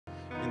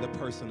in the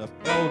person of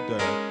Elder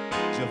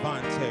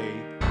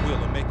JeVante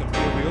Wheeler. Make him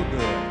feel real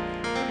good.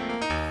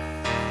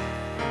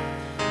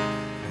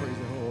 Praise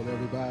the Lord,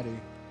 everybody.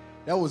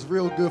 That was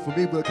real good for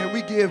me, but can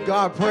we give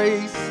God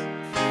praise?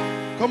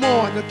 Come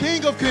on, the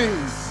King of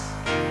Kings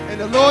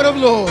and the Lord of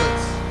Lords,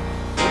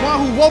 the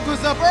one who woke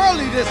us up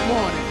early this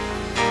morning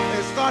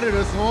and started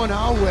us on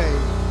our way.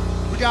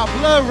 We got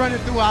blood running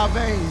through our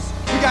veins.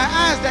 We got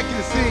eyes that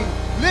can see,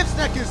 lips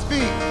that can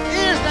speak,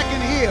 ears that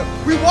can hear.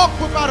 We walk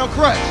without a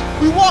crutch.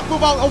 We walk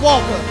without a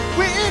walker.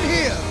 We're in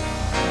here.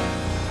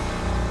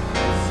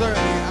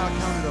 Certainly, I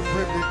count it a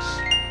privilege.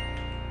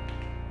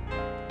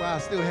 While I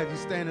still have you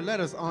standing, let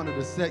us honor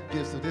the set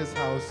gifts of this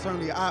house.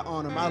 Certainly, I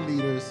honor my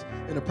leaders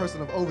in the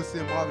person of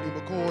Overseer Marvin E.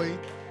 McCoy,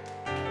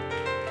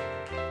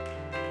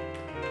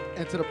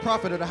 and to the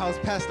prophet of the house,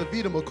 Pastor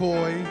Vita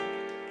McCoy,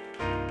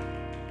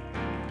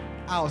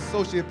 our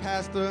associate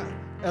pastor,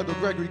 Elder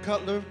Gregory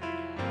Cutler,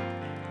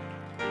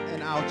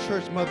 and our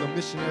church mother,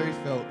 Missionary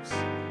Phelps.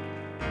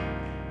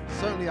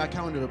 Certainly, I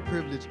count it a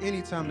privilege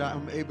anytime that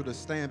I'm able to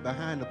stand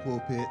behind the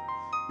pulpit,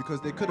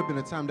 because there could have been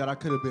a time that I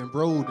could have been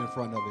rolled in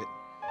front of it.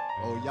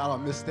 Oh, y'all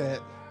missed that.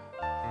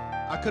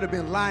 I could have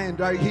been lying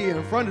right here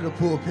in front of the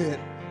pulpit,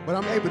 but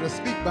I'm able to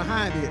speak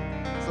behind it.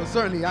 So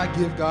certainly, I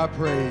give God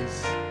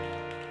praise.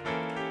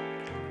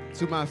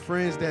 To my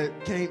friends that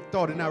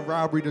thought in that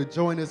robbery to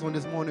join us on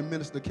this morning,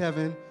 Minister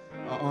Kevin,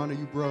 I honor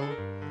you, bro.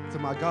 To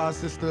my god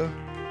sister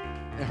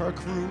and her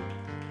crew,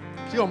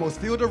 she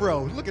almost filled the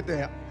road. Look at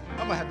that.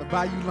 I'm gonna have to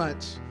buy you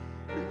lunch.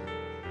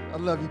 I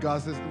love you,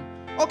 god sister.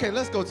 Okay,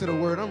 let's go to the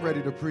word. I'm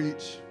ready to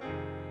preach.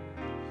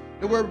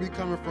 The word will be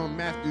coming from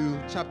Matthew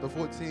chapter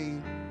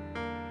 14,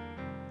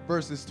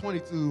 verses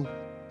 22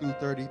 through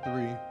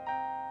 33.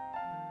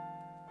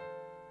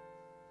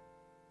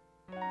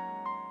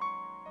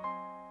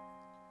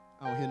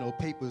 I don't hear no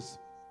papers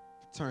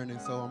turning,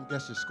 so I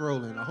guess you're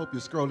scrolling. I hope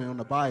you're scrolling on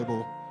the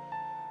Bible.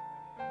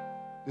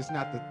 It's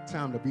not the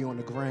time to be on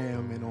the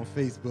gram and on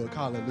Facebook.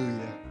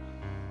 Hallelujah.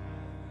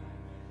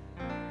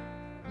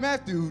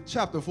 Matthew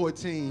chapter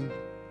 14,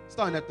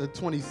 starting at the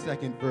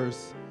 22nd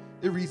verse.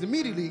 It reads,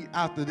 immediately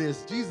after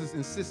this, Jesus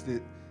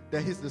insisted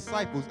that his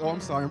disciples,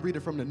 I'm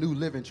reading from the New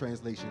Living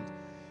Translation.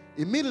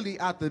 Immediately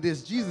after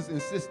this, Jesus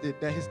insisted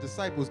that his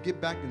disciples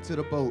get back into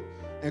the boat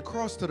and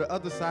cross to the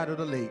other side of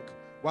the lake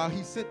while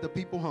he sent the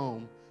people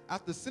home.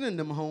 After sending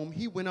them home,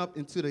 he went up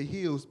into the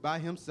hills by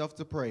himself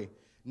to pray.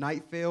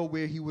 Night fell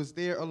where he was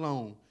there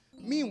alone.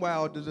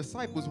 Meanwhile, the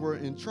disciples were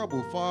in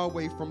trouble far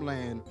away from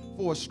land,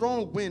 for a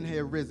strong wind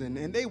had risen,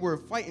 and they were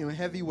fighting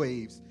heavy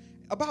waves.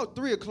 About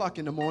 3 o'clock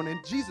in the morning,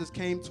 Jesus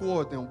came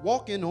toward them,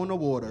 walking on the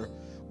water.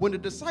 When the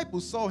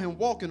disciples saw him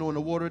walking on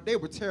the water, they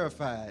were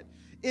terrified.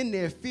 In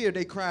their fear,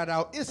 they cried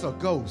out, "It's a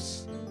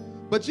ghost."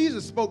 But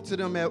Jesus spoke to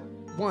them at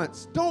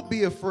once. "Don't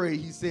be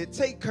afraid," he said.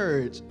 "Take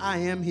courage, I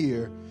am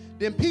here."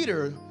 Then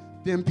Peter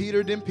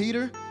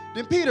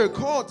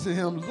called to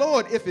him,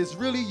 "Lord, if it's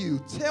really you,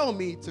 tell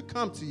me to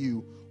come to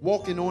you,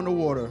 walking on the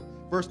water."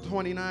 Verse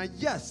 29,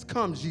 "Yes,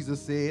 come,"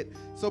 Jesus said.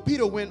 So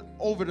Peter went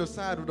over the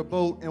side of the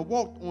boat and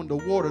walked on the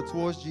water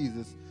towards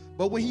Jesus.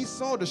 But when he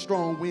saw the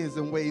strong winds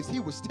and waves, he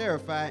was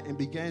terrified and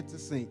began to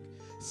sink.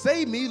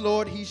 "Save me,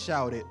 Lord," he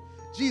shouted.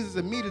 Jesus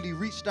immediately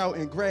reached out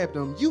and grabbed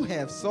him. "You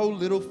have so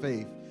little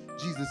faith,"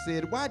 Jesus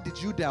said. "Why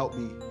did you doubt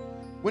me?"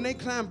 When they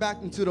climbed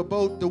back into the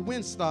boat, the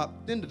wind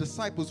stopped. Then the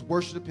disciples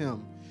worshiped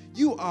him.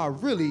 "You are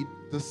really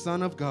the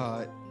Son of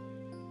God."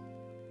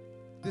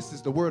 This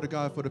is the word of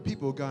God for the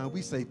people of God.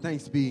 We say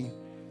thanks be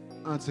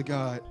unto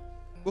God.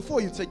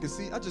 Before you take a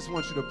seat, I just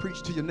want you to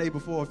preach to your neighbor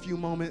for a few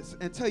moments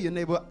and tell your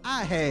neighbor,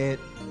 "I had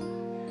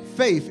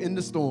faith in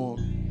the storm."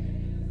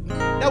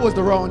 That was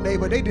the wrong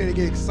neighbor. They didn't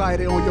get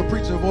excited on your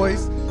preacher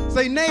voice.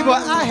 Say, "Neighbor,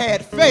 I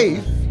had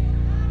faith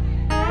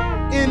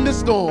in the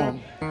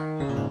storm."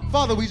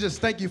 Father, we just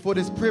thank you for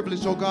this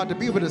privilege, oh God, to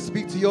be able to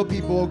speak to your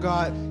people, oh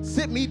God.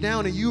 Sit me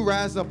down and you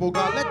rise up, oh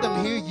God. Let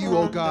them hear you,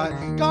 oh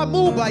God. God,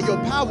 move by your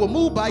power,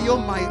 move by your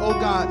might, oh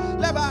God.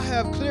 Let I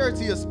have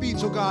clarity of speech,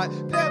 oh God.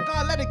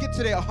 God, let it get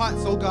to their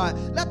hearts, oh God.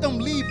 Let them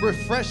leave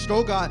refreshed,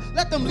 oh God.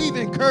 Let them leave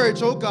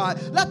encouraged, oh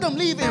God. Let them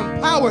leave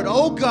empowered,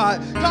 oh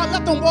God. God,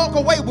 let them walk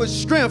away with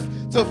strength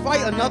to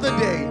fight another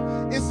day.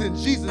 It's in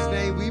Jesus'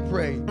 name we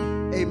pray.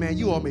 Amen.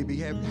 You all may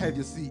have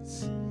your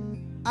seats.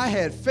 I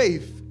had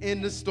faith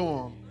in the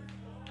storm.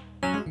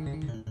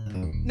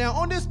 Now,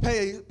 on this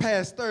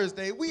past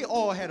Thursday, we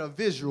all had a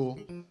visual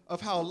of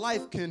how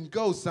life can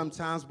go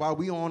sometimes while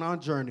we on our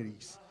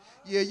journeys.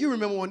 Yeah, you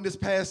remember on this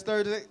past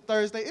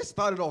Thursday, it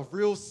started off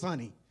real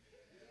sunny.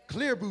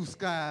 Clear blue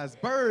skies,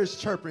 birds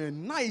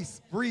chirping,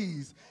 nice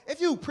breeze. If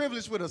you were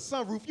privileged with a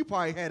sunroof, you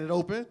probably had it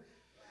open.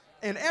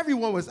 And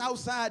everyone was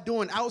outside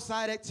doing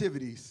outside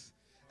activities.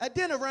 And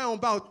then around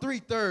about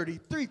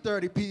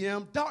 3:30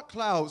 p.m., dark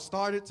clouds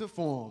started to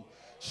form.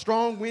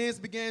 Strong winds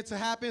began to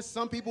happen.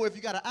 Some people, if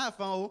you got an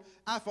iPhone,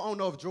 I don't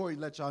know if Jory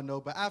let y'all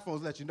know, but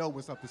iPhones let you know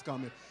when something's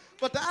coming.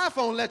 But the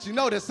iPhone let you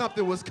know that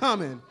something was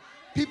coming.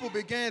 People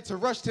began to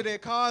rush to their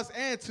cars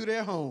and to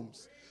their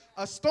homes.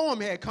 A storm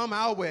had come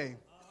our way.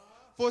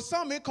 For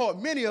some, it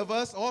caught many of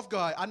us off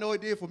guard. I know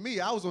it did for me.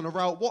 I was on the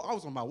route. I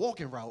was on my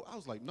walking route. I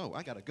was like, no,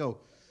 I got to go.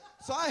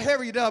 So I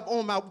hurried up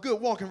on my good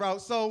walking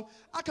route. So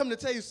I come to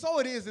tell you, so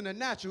it is in the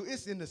natural.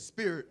 It's in the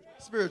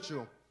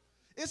spiritual.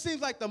 It seems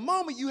like the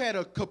moment you had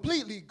a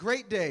completely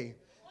great day,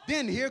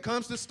 then here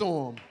comes the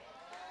storm.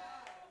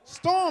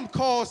 Storms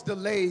cause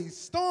delays.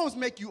 Storms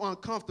make you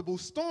uncomfortable.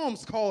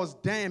 Storms cause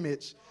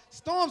damage.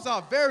 Storms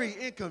are very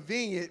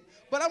inconvenient,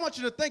 but I want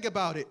you to think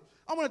about it.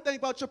 I want to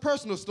think about your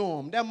personal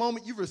storm. That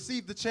moment you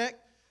received the check,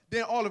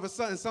 then all of a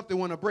sudden something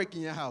want to break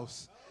in your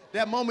house.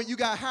 That moment you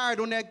got hired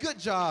on that good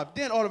job,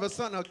 then all of a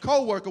sudden a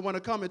coworker want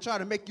to come and try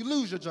to make you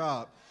lose your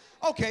job.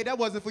 Okay, that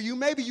wasn't for you.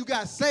 Maybe you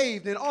got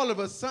saved and all of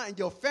a sudden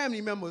your family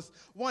members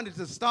wanted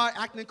to start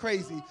acting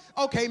crazy.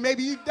 Okay,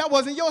 maybe that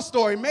wasn't your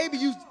story. Maybe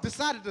you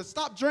decided to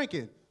stop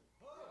drinking.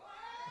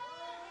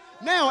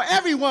 Now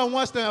everyone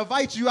wants to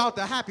invite you out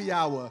to happy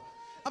hour.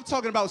 I'm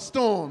talking about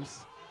storms.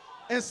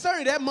 And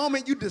certainly that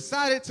moment you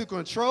decided to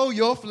control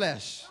your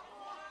flesh.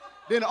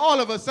 Then all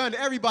of a sudden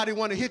everybody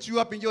want to hit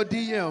you up in your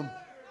DM.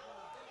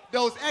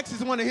 Those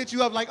exes want to hit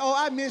you up like, oh,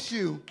 I miss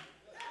you.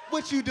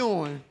 What you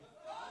doing?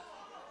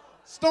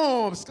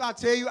 Storms, I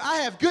tell you, I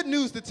have good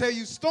news to tell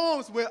you.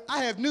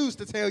 I have news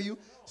to tell you.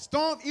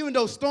 Storms, even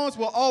though storms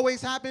will always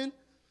happen,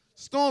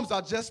 storms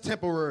are just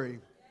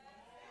temporary.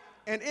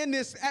 And in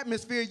this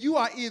atmosphere, you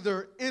are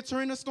either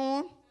entering a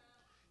storm,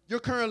 you're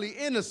currently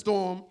in a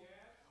storm,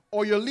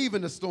 or you're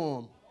leaving the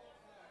storm.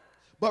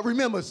 But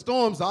remember,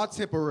 storms are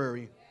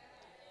temporary.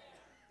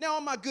 Now,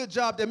 on my good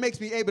job that makes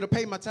me able to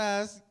pay my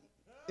tithes,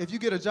 if you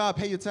get a job,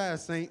 pay your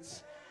tithes,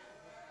 saints.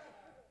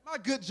 My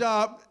good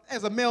job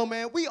as a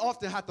mailman, we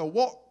often have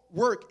to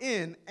work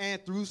in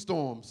and through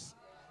storms.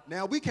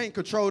 Now, we can't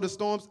control the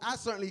storms. I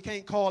certainly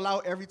can't call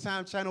out every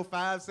time Channel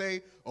 5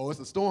 say, oh, it's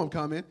a storm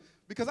coming,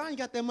 because I ain't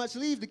got that much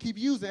leave to keep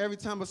using every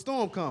time a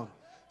storm comes.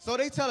 So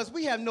they tell us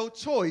we have no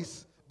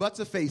choice but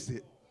to face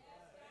it.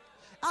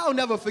 I'll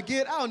never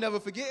forget,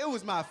 it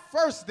was my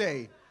first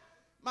day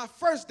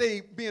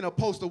being a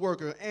postal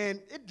worker, and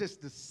it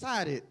just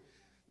decided,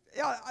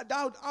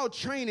 our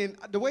training,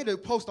 the way the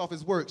post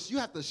office works, you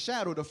have to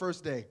shadow the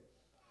first day.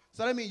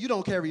 So that means you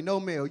don't carry no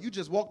mail. You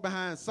just walk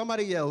behind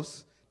somebody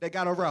else that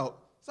got a route.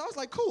 So I was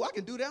like, cool, I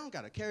can do that. I don't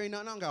got to carry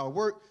nothing. I don't got to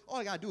work. All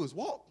I got to do is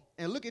walk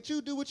and look at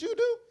you do what you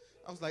do.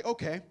 I was like,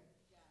 okay.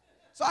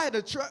 So I had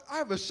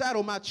to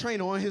shadow my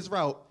trainer on his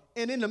route.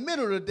 And in the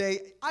middle of the day,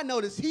 I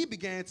noticed he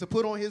began to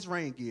put on his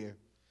rain gear.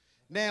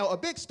 Now, a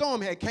big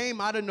storm had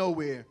came out of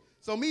nowhere.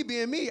 So me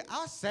being me,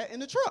 I sat in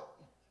the truck.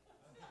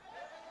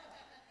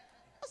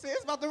 I said,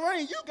 it's about to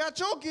rain. You got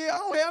your gear. I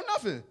don't have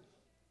nothing.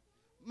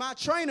 My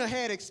trainer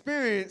had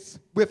experience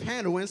with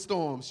handling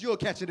storms. You'll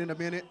catch it in a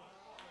minute.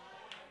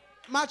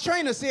 My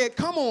trainer said,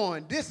 come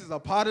on, this is a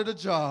part of the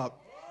job.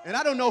 And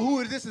I don't know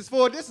who this is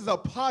for. This is a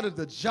part of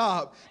the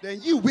job. Then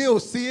you will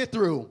see it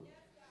through.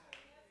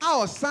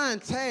 Our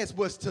assigned task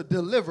was to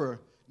deliver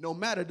no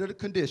matter the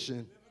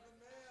condition.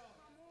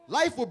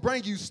 Life will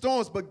bring you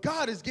storms, but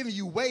God is giving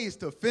you ways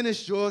to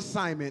finish your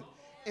assignment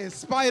in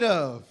spite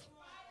of.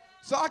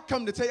 So I'm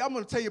going to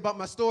tell you about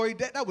my story.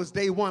 That was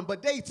day one.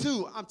 But day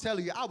two, I'm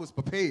telling you, I was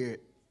prepared.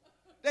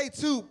 Day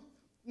two,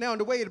 now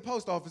the way the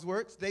post office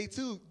works, day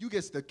two, you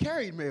get the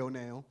carried mail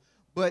now,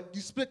 but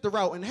you split the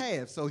route in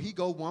half. So he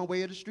go one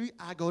way of the street,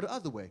 I go the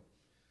other way.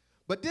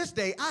 But this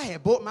day, I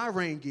had bought my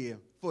rain gear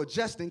for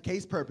just in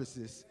case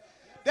purposes.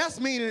 That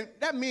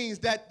means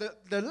that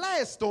the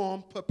last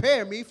storm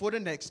prepared me for the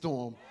next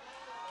storm.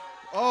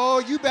 Oh,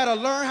 you better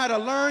learn how to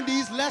learn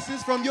these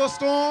lessons from your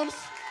storms.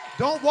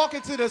 Don't walk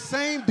into the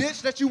same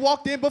ditch that you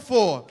walked in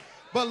before,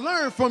 but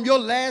learn from your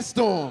last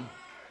storm.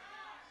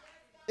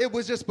 It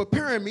was just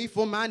preparing me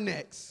for my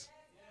next.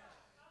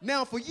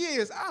 Now, for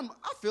years, I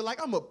feel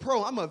like I'm a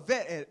pro. I'm a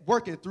vet at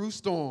working through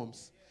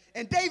storms.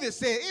 And David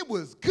said it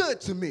was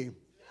good to me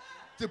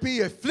to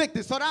be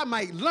afflicted so that I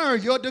might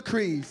learn your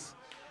decrees.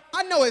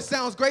 I know it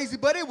sounds crazy,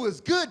 but it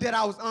was good that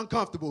I was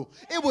uncomfortable.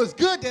 It was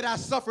good that I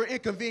suffered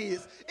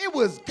inconvenience. It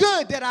was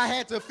good that I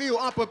had to feel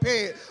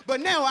unprepared, but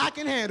now I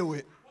can handle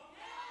it.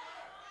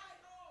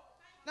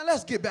 Now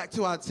let's get back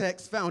to our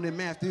text found in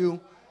Matthew.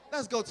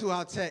 Let's go to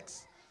our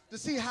text to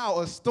see how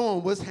a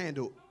storm was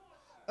handled.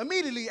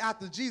 Immediately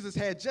after Jesus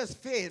had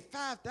just fed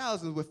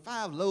 5,000 with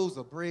 5 loaves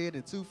of bread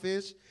and 2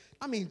 fish,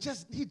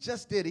 he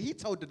just did it. He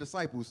told the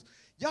disciples,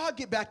 y'all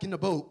get back in the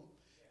boat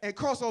and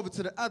cross over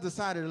to the other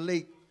side of the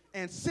lake.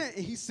 And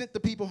he sent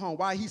the people home.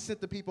 Why he sent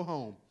the people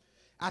home?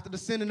 After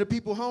sending the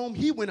people home,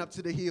 he went up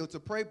to the hill to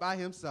pray by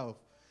himself.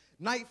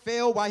 Night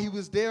fell while he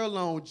was there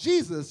alone.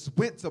 Jesus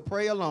went to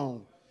pray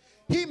alone.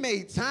 He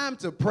made time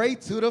to pray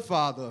to the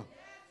Father.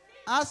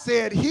 I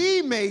said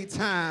he made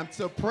time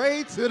to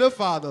pray to the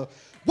Father.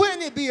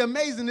 Wouldn't it be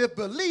amazing if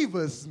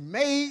believers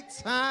made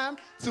time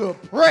to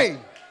pray?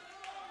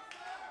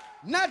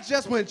 Not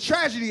just when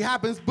tragedy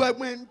happens, but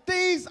when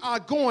things are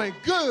going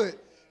good.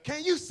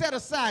 Can you set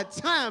aside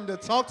time to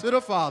talk to the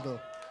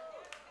Father?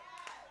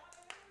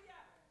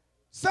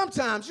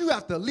 Sometimes you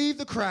have to leave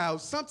the crowd.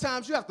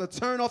 Sometimes you have to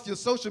turn off your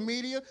social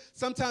media.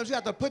 Sometimes you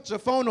have to put your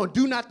phone on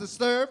Do Not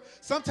Disturb.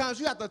 Sometimes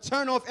you have to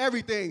turn off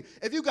everything.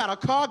 If you got a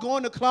car, go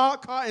in the car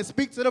and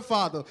speak to the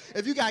Father.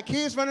 If you got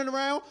kids running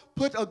around,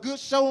 put a good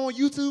show on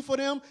YouTube for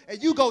them,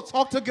 and you go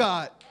talk to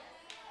God.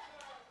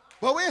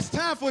 But it's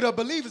time for the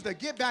believers to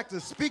get back to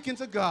speaking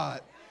to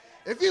God.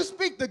 If you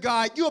speak to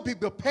God, you'll be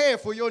prepared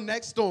for your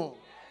next storm.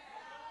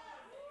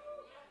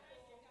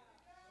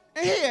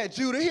 And here at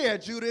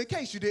Judah, in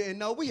case you didn't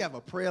know, we have a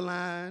prayer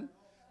line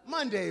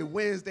Monday,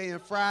 Wednesday,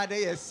 and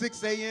Friday at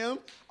 6 a.m.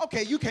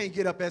 Okay, you can't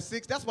get up at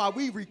 6. That's why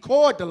we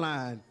record the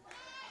line.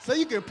 So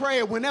you can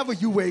pray whenever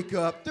you wake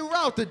up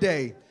throughout the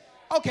day.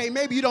 Okay,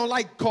 maybe you don't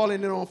like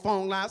calling in on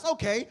phone lines.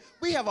 Okay,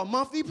 we have a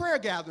monthly prayer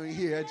gathering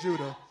here at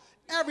Judah.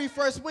 Every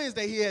first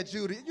Wednesday here at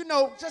Judah. You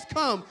know, just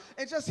come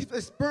and just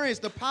experience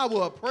the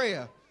power of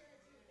prayer.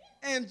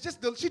 And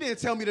she didn't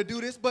tell me to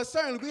do this, but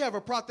certainly we have a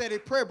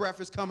prophetic prayer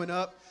breakfast coming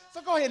up.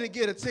 So go ahead and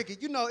get a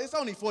ticket. You know, it's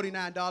only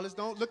 $49.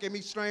 Don't look at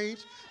me strange,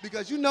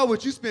 because you know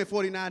what you spent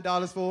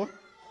 $49 for.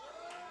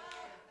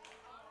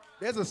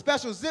 There's a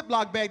special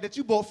Ziploc bag that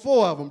you bought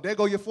 4 of them. There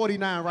go your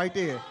 $49 right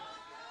there.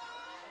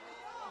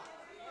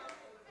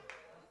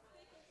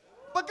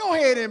 But go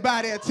ahead and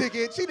buy that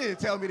ticket. She didn't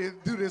tell me to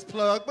do this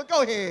plug, but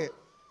go ahead.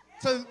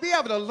 So be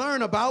able to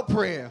learn about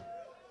prayer,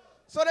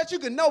 so that you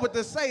can know what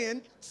they're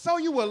saying, so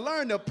you will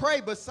learn to pray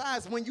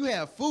besides when you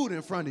have food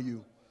in front of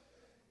you.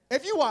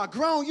 If you are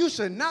grown, you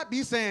should not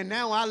be saying,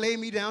 now I lay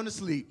me down to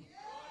sleep.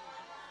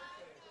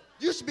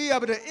 You should be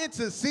able to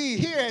intercede.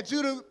 Here at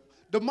Judah,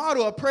 the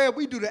model of prayer,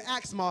 we do the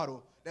Acts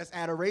model. That's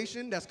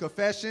adoration, that's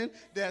confession,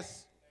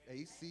 that's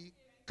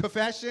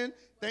confession,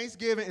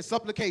 thanksgiving, and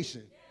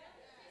supplication.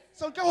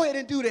 So go ahead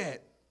and do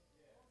that.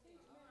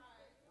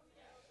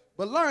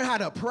 But learn how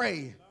to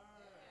pray,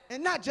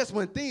 and not just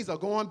when things are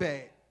going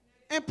bad.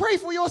 And pray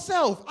for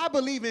yourself. I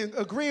believe in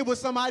agreeing with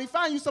somebody.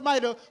 Find you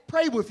somebody to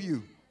pray with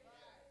you.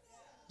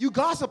 You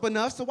gossip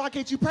enough, so why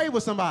can't you pray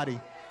with somebody?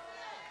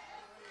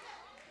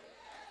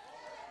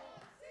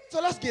 So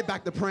let's get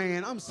back to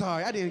praying. I'm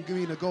sorry, I didn't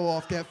mean to go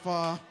off that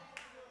far.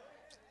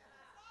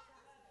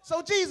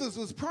 So Jesus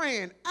was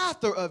praying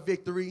after a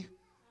victory,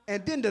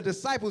 and then the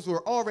disciples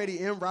were already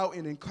en route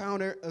and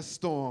encountered a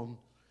storm.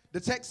 The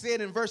text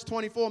said in verse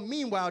 24,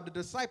 meanwhile, the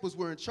disciples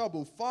were in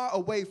trouble far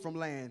away from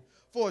land,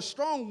 for a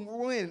strong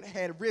wind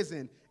had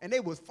risen, and they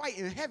were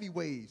fighting heavy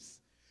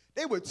waves.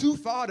 They were too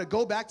far to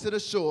go back to the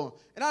shore.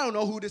 And I don't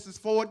know who this is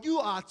for. You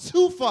are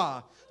too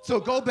far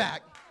to go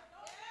back.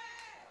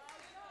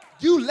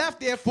 You left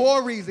there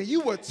for a reason.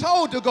 You were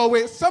told to go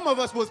in. Some of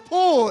us was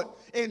pulled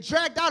and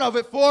dragged out of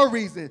it for a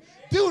reason.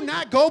 Do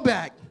not go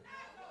back.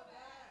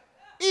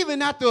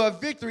 Even after a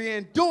victory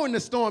and during the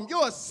storm,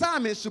 your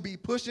assignment should be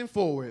pushing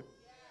forward.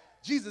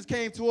 Jesus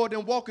came toward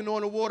them walking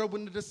on the water.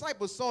 When the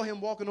disciples saw him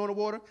walking on the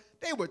water,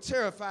 they were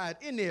terrified.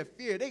 In their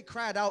fear, they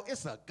cried out,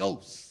 it's a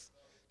ghost.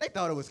 They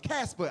thought it was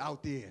Casper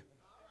out there.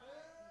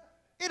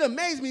 It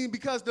amazed me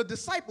because the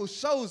disciples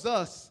shows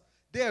us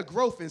their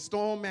growth in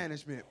storm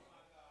management.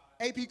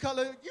 AP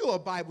Color, you're a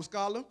Bible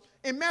scholar.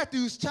 In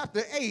Matthew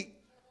chapter 8,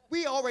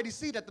 we already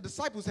see that the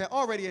disciples had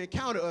already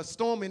encountered a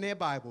storm in the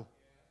Bible.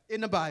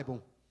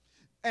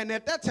 And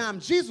at that time,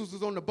 Jesus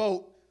was on the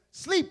boat,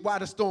 asleep while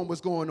the storm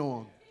was going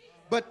on.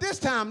 But this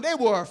time, they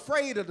were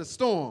afraid of the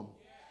storm.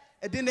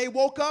 And then they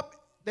woke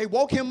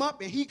him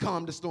up, and he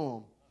calmed the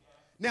storm.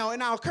 Now,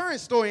 in our current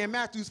story in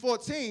Matthew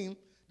 14,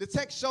 the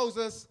text shows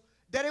us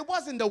that it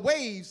wasn't the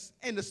waves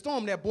and the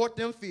storm that brought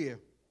them fear.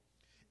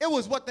 It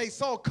was what they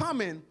saw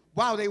coming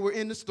while they were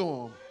in the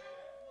storm.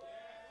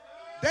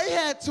 They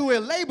had to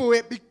label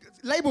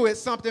it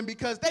something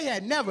because they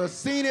had never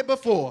seen it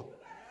before.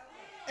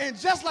 And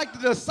just like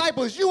the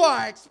disciples, you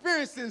are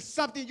experiencing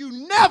something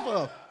you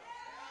never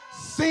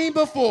seen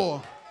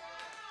before.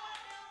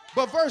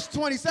 But verse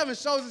 27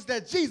 shows us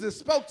that Jesus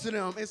spoke to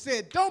them and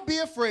said, don't be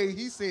afraid,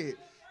 he said.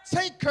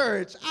 Take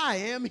courage, I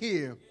am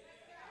here.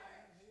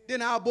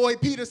 Then our boy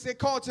Peter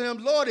called to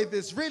him, Lord, if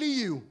it's really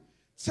you,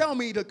 tell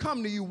me to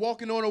come to you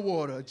walking on the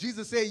water.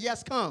 Jesus said,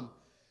 yes, come.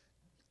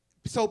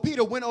 So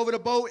Peter went over the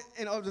boat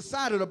and over the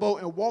side of the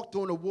boat and walked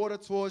on the water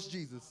towards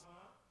Jesus.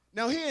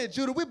 Now here in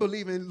Judah, we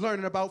believe in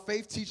learning about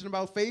faith, teaching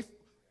about faith,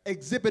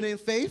 exhibiting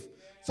faith.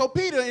 So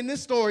Peter in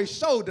this story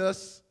showed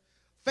us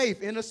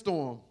faith in a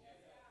storm.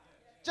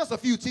 Just a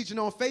few teaching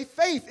on faith.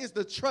 Faith is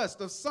the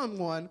trust of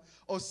someone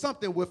or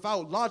something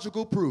without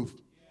logical proof.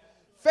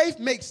 Faith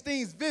makes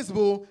things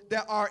visible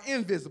that are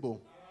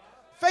invisible.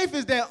 Faith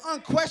is that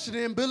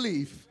unquestioning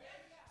belief.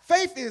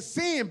 Faith is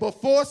seeing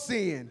before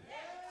seeing.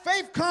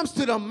 Faith comes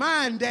to the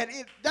mind that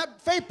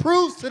faith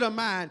proves to the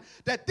mind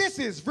that this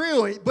is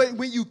real, but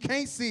when you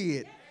can't see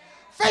it.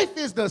 Faith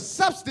is the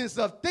substance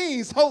of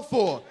things hoped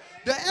for,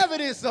 the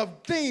evidence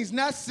of things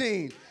not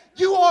seen.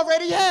 You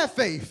already have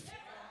faith.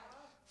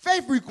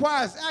 Faith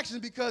requires action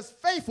because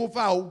faith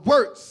without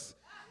works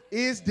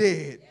is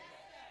dead.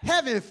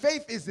 Having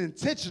faith is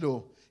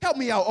intentional. Help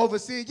me out,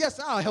 overseer. Yes,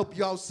 I'll help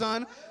you out,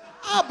 son.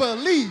 Our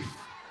belief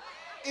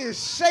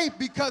is shaped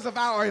because of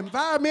our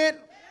environment,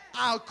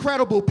 our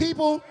credible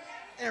people,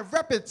 and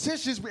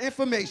repetitious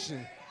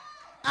information.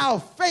 Our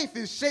faith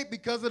is shaped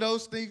because of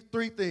those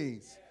three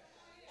things.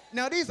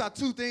 Now, these are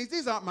two things.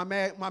 These aren't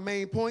my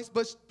main points,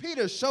 but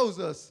Peter shows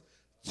us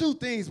two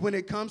things when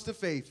it comes to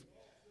faith.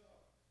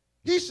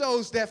 He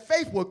shows that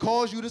faith will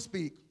cause you to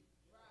speak.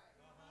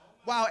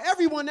 While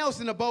everyone else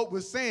in the boat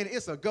was saying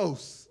it's a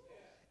ghost,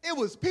 it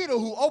was Peter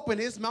who opened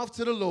his mouth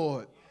to the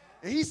Lord.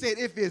 And he said,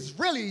 if it's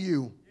really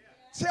you,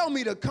 tell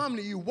me to come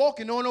to you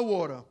walking on the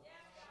water.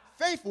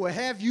 Faith will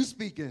have you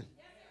speaking.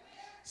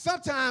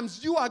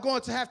 Sometimes you are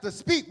going to have to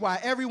speak while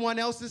everyone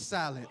else is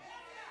silent.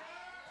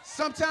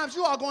 Sometimes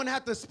you are going to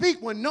have to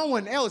speak when no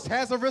one else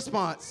has a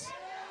response.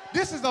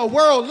 This is a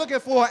world looking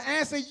for an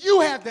answer.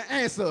 You have the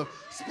answer.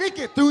 Speak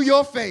it through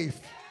your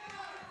faith.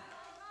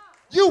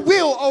 You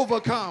will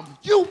overcome.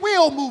 You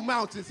will move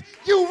mountains.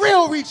 You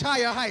will reach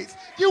higher heights.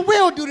 You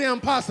will do the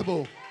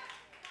impossible.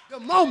 The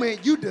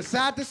moment you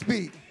decide to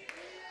speak.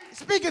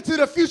 Speak it to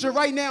the future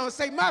right now and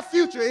say, my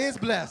future is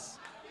blessed.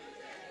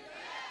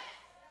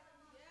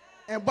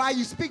 And while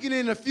you're speaking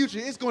in the future,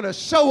 it's going to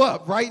show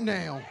up right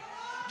now.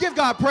 Give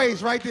God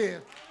praise right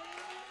there.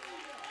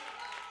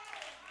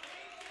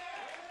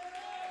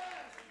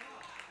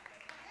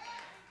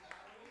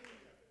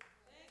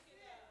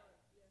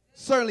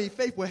 Certainly,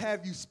 faith will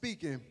have you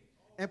speaking.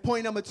 And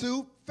point number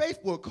two, faith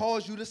will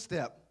cause you to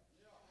step.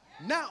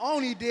 Not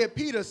only did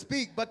Peter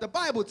speak, but the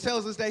Bible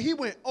tells us that he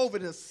went over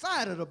the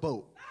side of the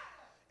boat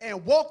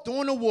and walked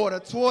on the water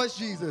towards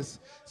Jesus.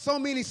 So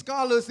many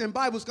scholars and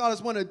Bible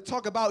scholars want to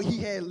talk about he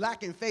had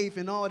lacking faith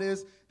and all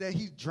this, that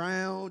he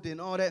drowned and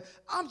all that.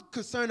 I'm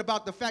concerned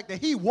about the fact that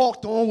he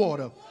walked on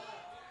water.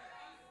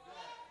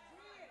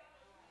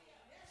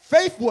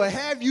 Faith will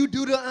have you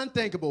do the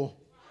unthinkable,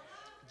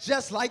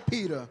 just like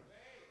Peter.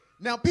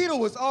 Now, Peter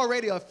was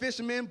already a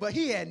fisherman, but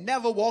he had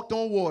never walked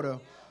on water.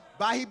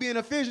 By he being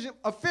a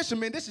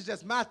fisherman, this is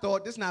just my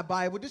thought. This is not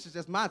Bible. This is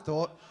just my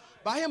thought.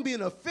 By him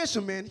being a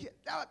fisherman,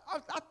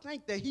 I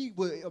think that he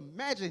would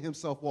imagine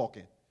himself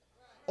walking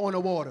on the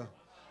water.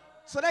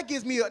 So that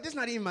gives me, this is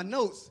not even my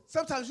notes.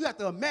 Sometimes you have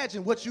to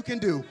imagine what you can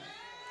do.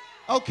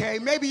 Okay,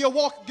 maybe you're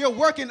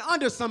working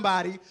under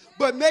somebody,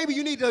 but maybe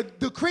you need to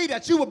decree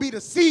that you will be the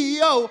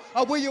CEO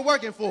of where you're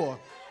working for.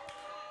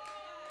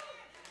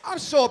 I'm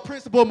sure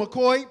Principal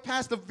McCoy,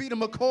 Pastor Vita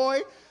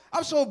McCoy,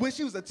 I'm sure when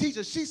she was a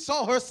teacher, she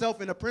saw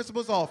herself in the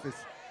principal's office.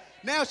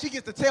 Now she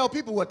gets to tell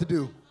people what to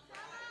do.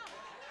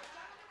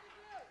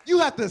 You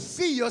have to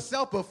see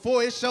yourself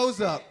before it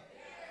shows up.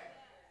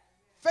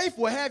 Faith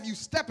will have you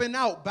stepping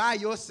out by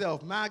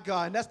yourself, my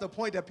God, and that's the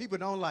point that people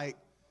don't like.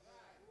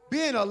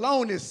 Being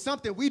alone is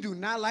something we do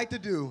not like to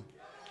do.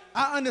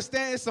 I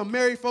understand there's some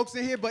married folks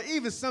in here, but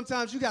even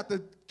sometimes you got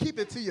to keep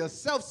it to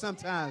yourself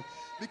sometimes.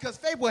 Because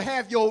faith will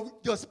have your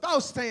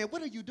spouse saying,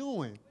 what are you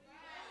doing?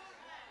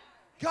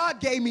 God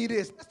gave me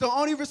this. That's the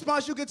only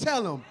response you can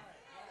tell them.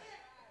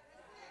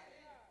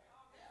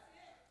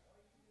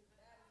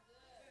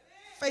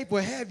 Faith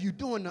will have you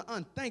doing the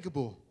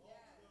unthinkable.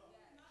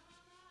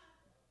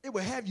 It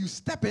will have you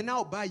stepping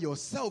out by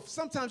yourself.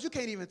 Sometimes you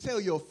can't even tell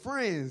your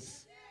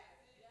friends.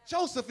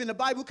 Joseph in the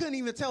Bible couldn't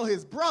even tell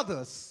his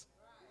brothers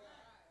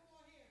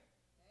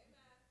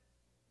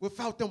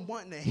without them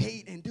wanting to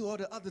hate and do all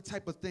the other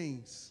type of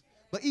things.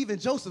 But even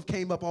Joseph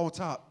came up on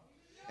top.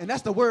 And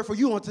that's the word for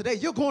you on today.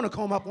 You're going to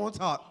come up on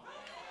top.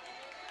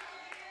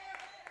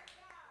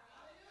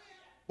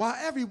 While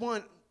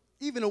everyone,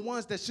 even the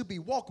ones that should be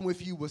walking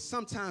with you, will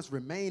sometimes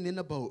remain in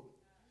the boat.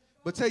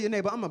 But tell your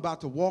neighbor, I'm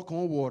about to walk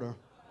on water.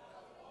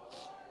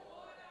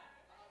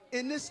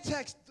 In this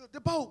text,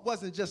 the boat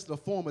wasn't just a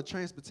form of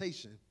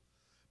transportation.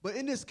 But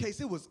in this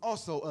case, it was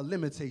also a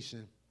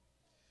limitation.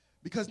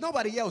 Because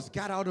nobody else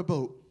got out of the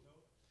boat.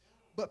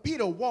 But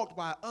Peter walked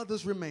while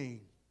others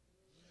remained.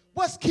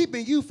 What's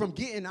keeping you from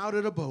getting out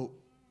of the boat?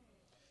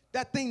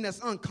 That thing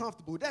that's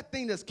uncomfortable, that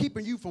thing that's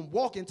keeping you from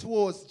walking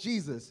towards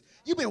Jesus.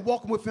 You've been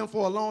walking with him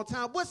for a long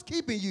time. What's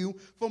keeping you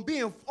from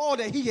being all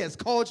that he has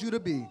called you to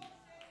be?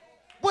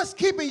 What's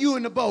keeping you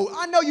in the boat?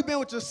 I know you've been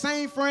with your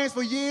same friends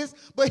for years,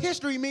 but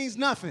history means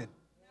nothing.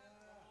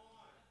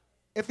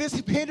 If it's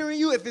hindering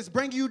you, if it's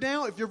bringing you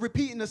down, if you're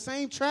repeating the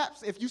same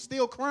traps, if you're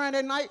still crying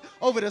at night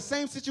over the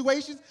same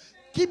situations,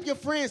 keep your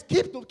friends,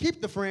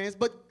 keep the friends,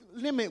 but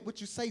limit what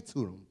you say to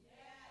them.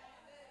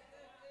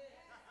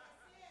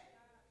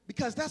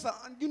 Because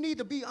you need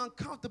to be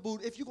uncomfortable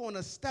if you're going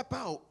to step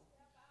out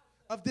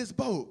of this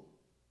boat.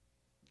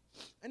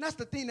 And that's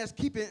the thing that's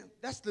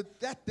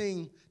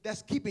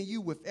keeping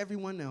you with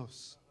everyone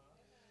else.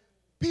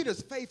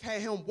 Peter's faith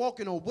had him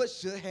walking on what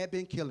should have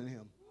been killing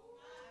him.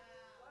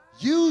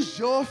 Use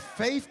your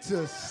faith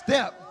to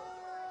step.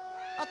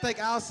 I think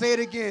I'll say it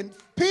again.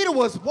 Peter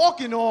was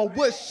walking on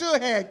what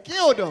should have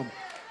killed him.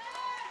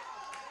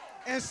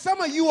 And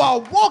some of you are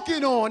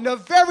walking on the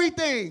very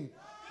thing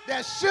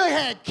that should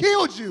have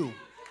killed you.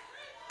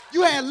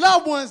 You had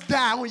loved ones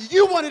die when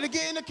you wanted to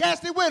get in the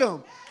casket with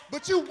them.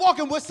 But you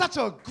walking with such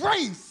a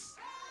grace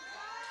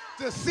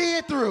to see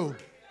it through.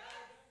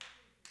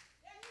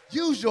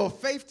 Use your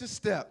faith to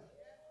step.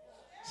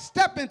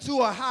 Step into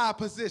a higher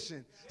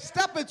position.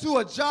 Step into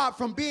a job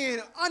from being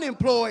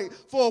unemployed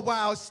for a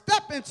while.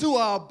 Step into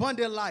an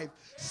abundant life.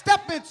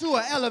 Step into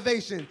an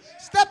elevation.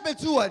 Step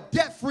into a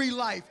debt-free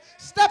life.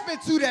 Step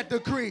into that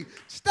decree.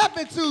 Step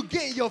into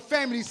getting your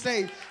family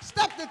saved.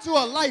 Step into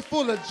a life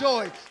full of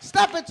joy.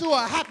 Step into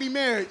a happy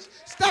marriage.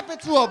 Step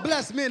into a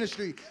blessed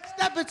ministry.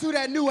 Step into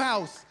that new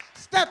house.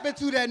 Step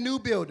into that new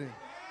building.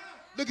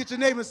 Look at your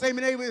neighbor and say,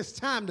 my neighbor, it's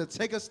time to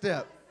take a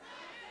step.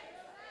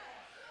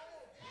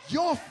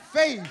 Your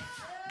faith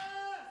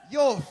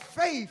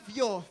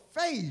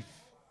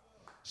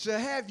should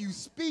have you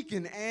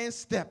speaking and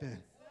stepping.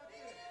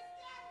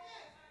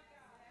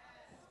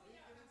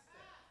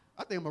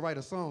 I think I'm going to write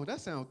a song. That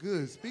sounds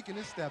good, speaking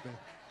and stepping.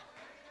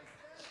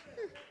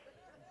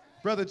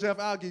 Brother Jeff,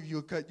 I'll give you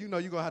a cut. You know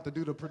you're going to have to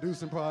do the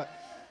producing part.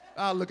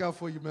 I'll look out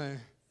for you, man.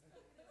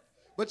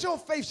 But your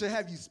faith should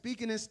have you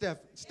speaking and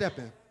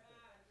stepping.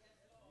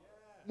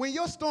 When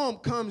your storm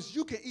comes,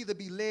 you can either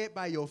be led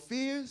by your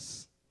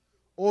fears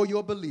or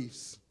your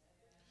beliefs.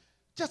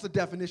 Just a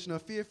definition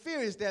of fear.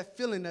 Fear is that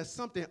feeling that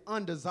something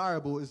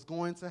undesirable is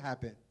going to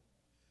happen.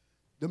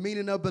 The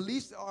meaning of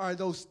beliefs are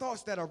those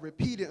thoughts that are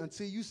repeated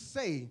until you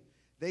say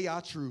they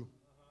are true.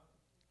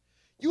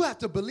 You have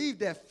to believe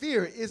that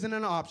fear isn't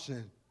an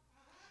option.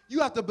 You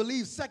have to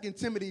believe 2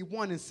 Timothy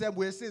 1:7,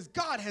 where it says,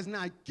 God has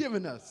not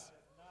given us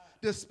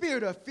the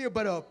spirit of fear,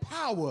 but of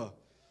power,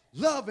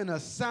 love, and a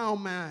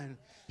sound mind.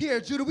 Here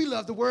at Judah, we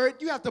love the word.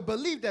 You have to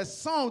believe that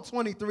Psalm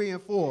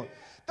 23:4.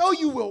 Though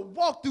you will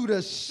walk through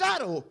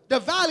the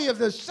valley of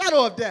the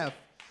shadow of death,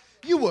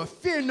 you will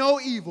fear no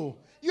evil.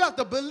 You have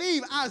to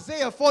believe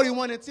Isaiah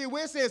 41:10,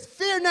 where it says,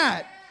 fear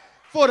not,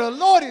 for the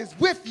Lord is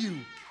with you.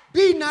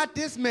 Be not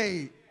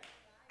dismayed.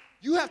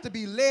 You have to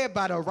be led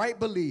by the right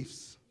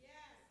beliefs.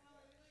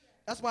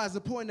 That's why it's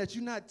important that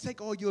you not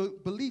take all your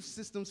belief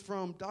systems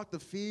from Dr.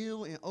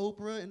 Phil and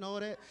Oprah and all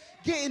that.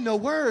 Get in the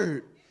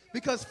word,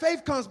 because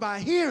faith comes by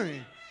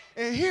hearing,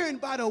 and hearing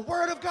by the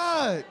word of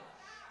God.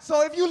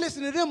 So if you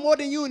listen to them more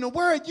than you in the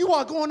word, you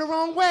are going the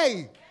wrong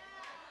way.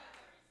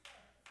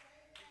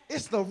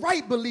 It's the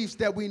right beliefs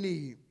that we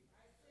need.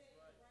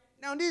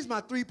 Now, these are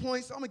my 3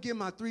 points. I'm going to give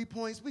my 3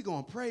 points. We're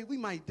going to pray. We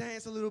might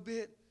dance a little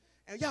bit.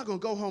 And y'all going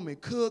to go home and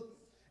cook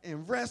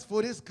and rest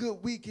for this good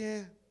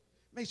weekend.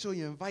 Make sure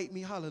you invite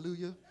me.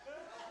 Hallelujah.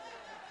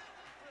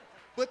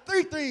 But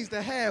 3 things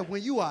to have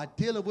when you are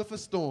dealing with a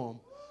storm.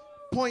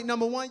 Point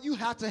number 1, you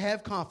have to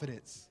have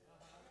confidence.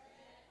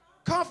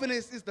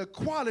 Confidence is the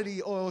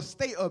quality or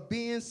state of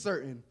being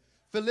certain.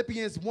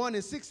 Philippians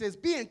 1:6 says,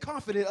 being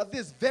confident of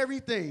this very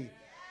thing,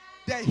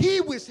 that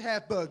he which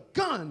hath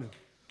begun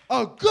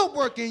a good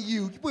work in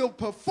you will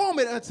perform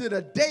it until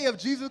the day of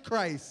Jesus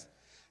Christ.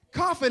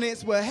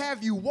 Confidence will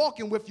have you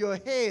walking with your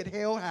head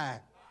held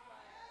high.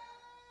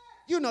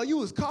 You know, you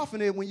was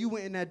confident when you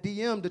went in that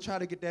DM to try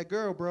to get that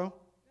girl, bro.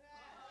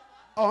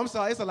 Oh, I'm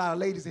sorry, it's a lot of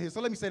ladies in here, so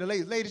let me say the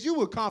ladies. Ladies, you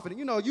were confident.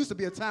 You know, it used to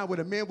be a time where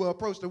the men will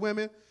approach the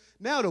women.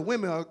 Now the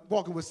women are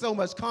walking with so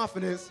much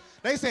confidence.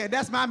 They say,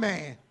 that's my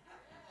man.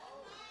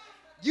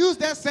 Use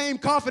that same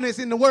confidence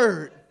in the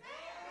word.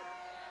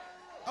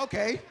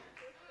 Okay.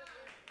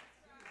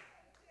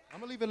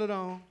 I'm going to leave it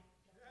alone.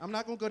 I'm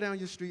not going to go down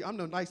your street. I'm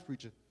no nice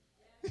preacher.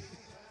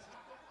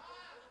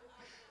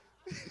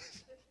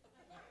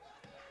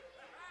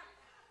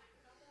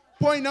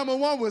 Point number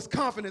 1 was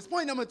confidence.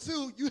 Point number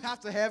 2, you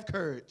have to have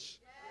courage.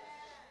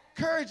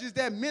 Courage is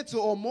that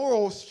mental or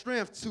moral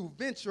strength to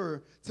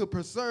venture, to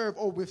preserve,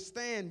 or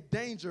withstand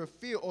danger,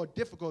 fear, or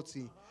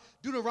difficulty.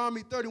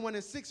 Deuteronomy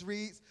 31:6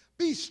 reads,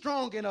 be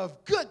strong and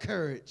of good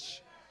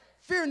courage.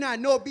 Fear not,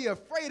 nor be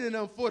afraid of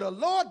them, for the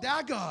Lord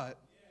thy God,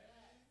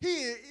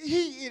 He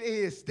it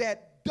is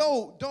that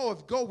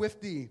doeth go with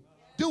thee.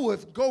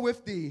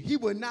 He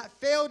will not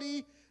fail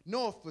thee,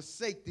 nor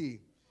forsake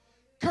thee.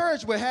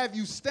 Courage will have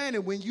you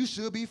standing when you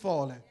should be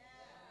falling.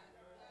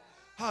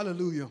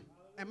 Hallelujah.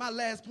 And my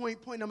last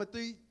point number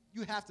 3,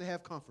 you have to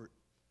have comfort.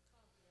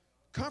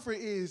 Comfort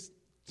is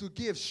to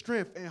give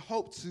strength and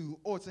hope to,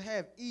 or to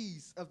have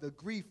ease of the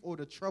grief or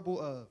the trouble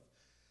of.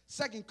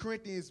 2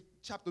 Corinthians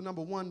chapter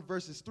number 1,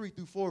 verses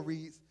 3-4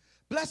 reads,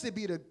 blessed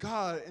be the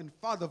God and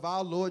Father of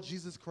our Lord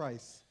Jesus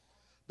Christ,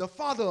 the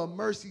Father of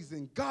mercies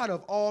and God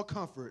of all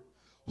comfort,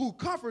 who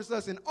comforts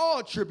us in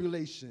all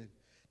tribulation,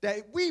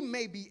 that we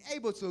may be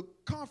able to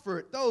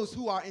comfort those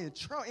who are in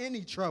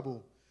any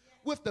trouble,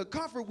 with the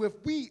comfort with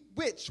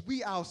which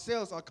we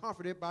ourselves are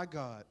comforted by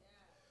God.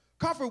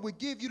 Comfort will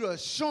give you the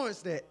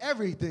assurance that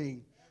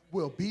everything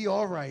will be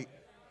all right.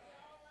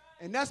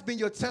 And that's been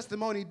your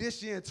testimony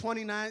this year in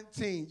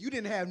 2019. You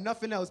didn't have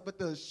nothing else but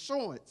the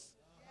assurance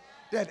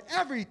that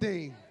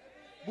everything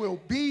will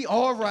be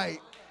all right.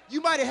 You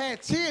might have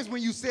had tears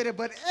when you said it,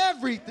 but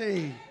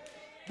everything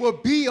will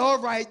be all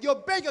right. Your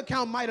bank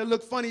account might have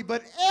looked funny,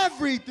 but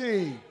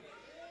everything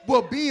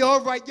will be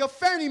all right. Your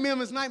family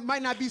members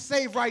might not be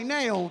saved right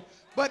now,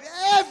 but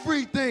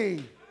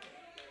everything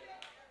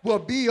will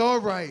be all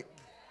right.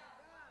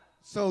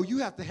 So you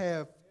have to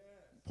have,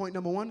 point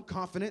number 1,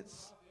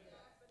 confidence.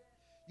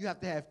 You have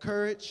to have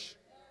courage,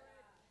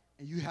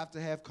 and you have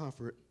to have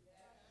comfort.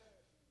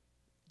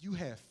 You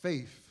have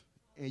faith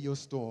in your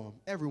storm.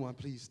 Everyone,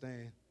 please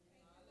stand.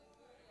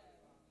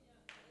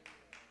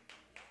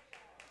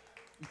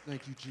 We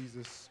thank you,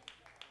 Jesus.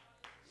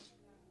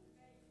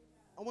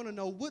 I want to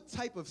know, what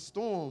type of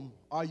storm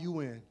are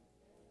you in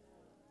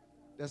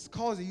that's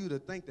causing you to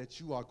think that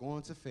you are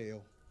going to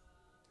fail?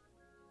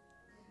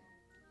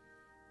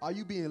 Are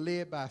you being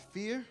led by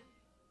fear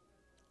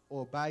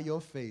or by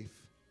your faith?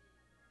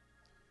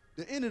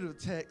 The end of the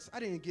text, I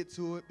didn't get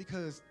to it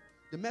because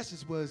the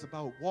message was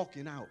about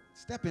walking out,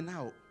 stepping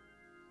out,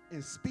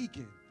 and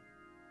speaking.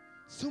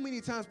 So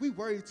many times we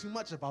worry too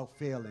much about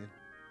failing.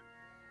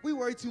 We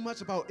worry too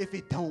much about if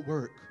it don't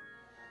work.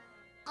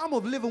 I'm a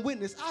living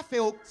witness. I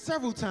failed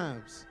several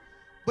times,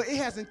 but it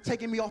hasn't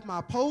taken me off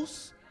my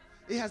post.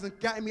 It hasn't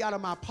gotten me out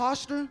of my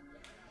posture,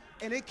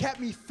 and it kept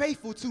me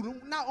faithful to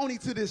not only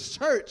to this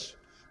church,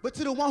 but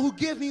to the one who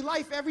gives me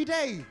life every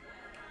day.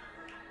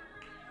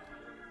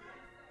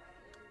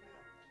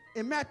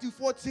 In Matthew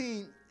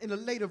 14, in the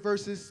later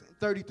verses,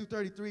 30 through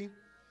 33,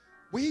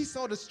 when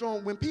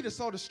Peter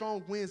saw the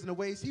strong winds and the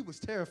waves, he was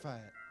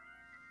terrified,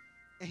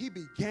 and he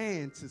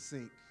began to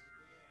sink.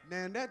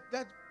 Now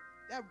that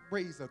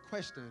raised a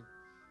question.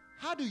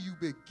 How do you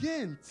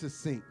begin to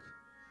sink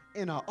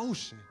in an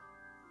ocean?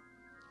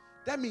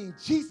 That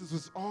means Jesus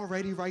was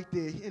already right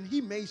there, and he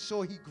made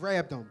sure he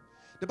grabbed him.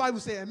 The Bible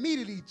said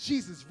immediately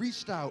Jesus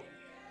reached out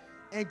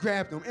and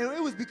grabbed him. And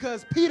it was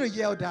because Peter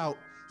yelled out,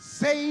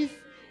 "Save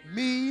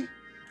me,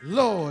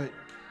 Lord."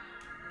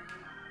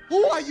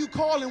 Who are you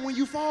calling when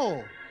you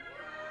fall?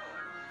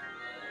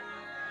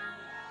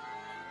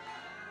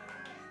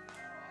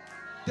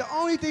 The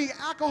only thing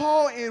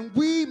alcohol and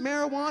weed,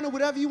 marijuana,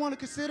 whatever you want to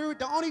consider it,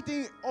 the only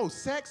thing,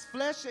 sex,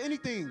 flesh,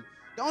 anything,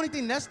 the only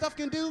thing that stuff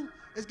can do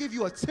is give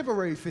you a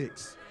temporary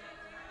fix.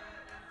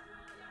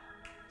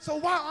 So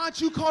why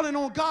aren't you calling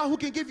on God who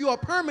can give you a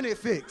permanent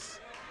fix?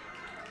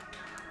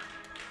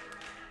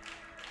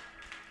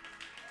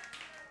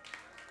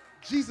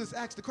 Jesus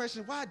asked the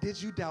question, "Why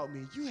did you doubt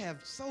me? You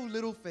have so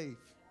little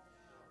faith."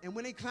 And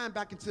when they climbed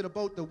back into the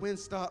boat, the wind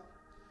stopped,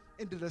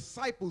 and the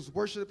disciples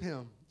worshiped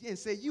him and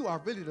said, "You are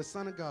really the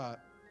Son of God."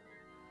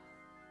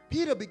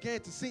 Peter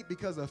began to sink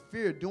because of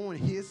fear doing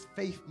his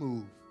faith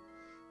move.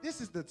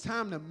 This is the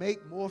time to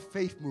make more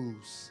faith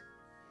moves.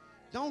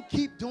 Don't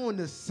keep doing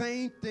the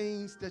same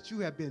things that you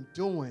have been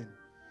doing.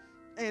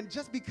 And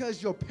just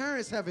because your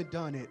parents haven't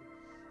done it,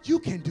 you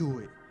can do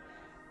it.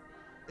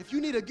 If you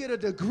need to get a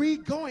degree,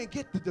 go and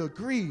get the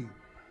degree.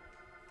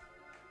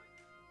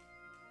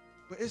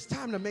 But it's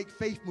time to make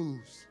faith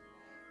moves.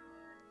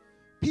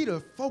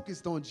 Peter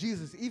focused on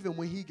Jesus even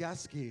when he got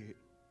scared.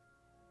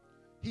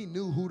 He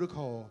knew who to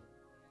call.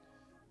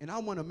 And I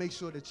want to make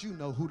sure that you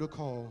know who to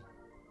call.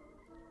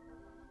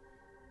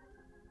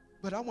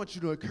 But I want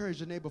you to encourage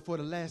your neighbor for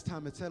the last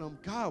time and tell them,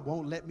 God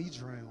won't let me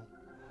drown.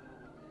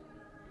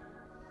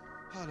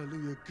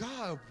 Hallelujah.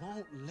 God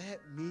won't let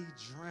me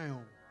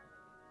drown.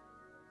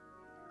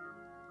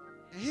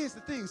 And here's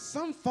the thing.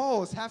 Some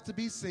falls have to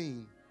be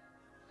seen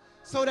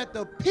so that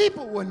the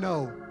people will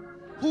know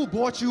who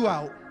brought you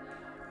out.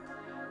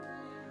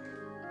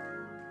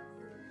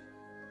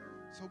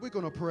 So we're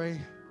going to pray.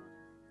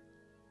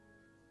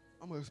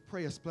 I'm going to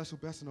pray a special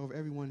blessing over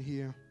everyone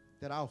here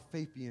that our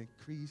faith be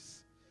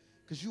increased.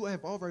 Because you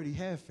have already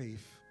had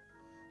faith.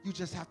 You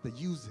just have to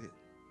use it.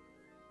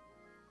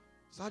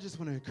 So I just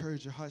want to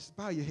encourage your hearts.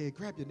 Bow your head.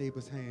 Grab your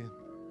neighbor's hand.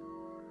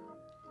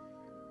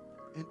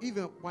 And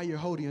even while you're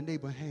holding your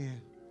neighbor's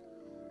hand,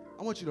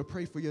 I want you to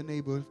pray for your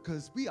neighbor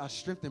because we are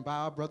strengthened by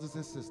our brothers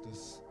and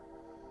sisters.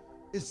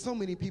 It's so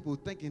many people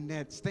thinking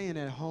that staying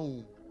at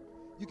home,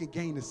 you can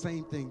gain the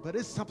same thing. But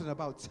it's something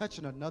about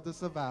touching another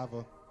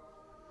survivor.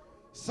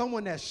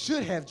 Someone that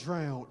should have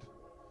drowned.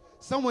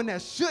 Someone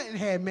that shouldn't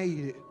have made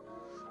it.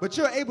 But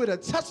you're able to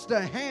touch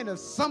the hand of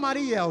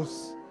somebody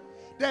else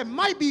that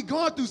might be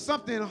going through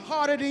something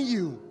harder than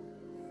you,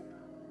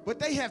 but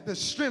they have the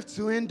strength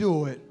to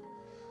endure it.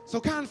 So,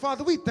 kind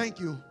Father, we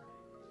thank you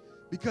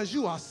because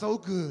you are so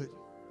good.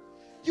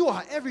 You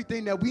are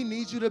everything that we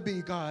need you to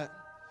be, God.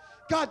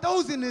 God,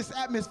 those in this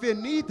atmosphere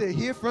need to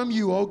hear from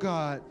you, oh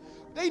God.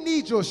 They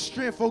need your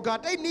strength, oh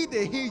God. They need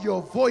to hear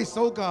your voice,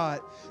 oh God.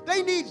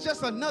 They need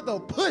just another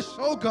push,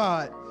 oh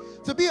God,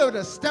 to be able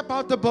to step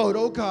out the boat,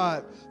 oh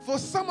God. For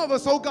some of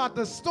us, oh God,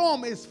 the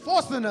storm is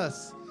forcing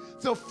us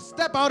to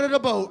step out of the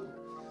boat.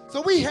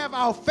 So we have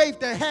our faith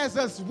that has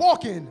us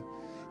walking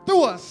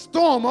through a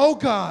storm, oh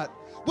God.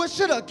 What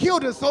should have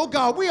killed us, oh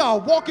God, we are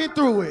walking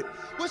through it.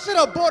 What should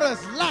have brought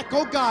us lack,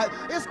 oh God,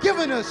 it's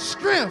giving us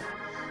strength.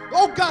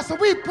 Oh God, so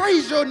we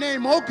praise your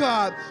name, oh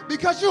God,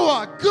 because you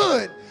are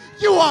good.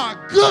 You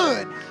are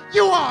good.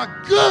 You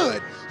are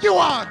good. You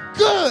are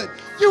good.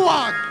 You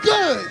are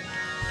good.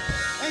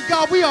 And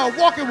God, we are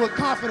walking with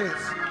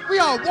confidence. We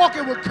are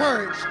walking with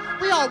courage.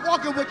 We are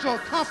walking with your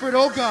comfort,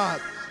 oh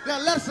God,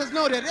 that lets us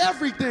know that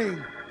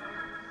everything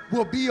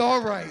will be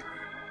all right.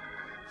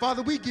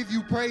 Father, we give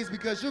you praise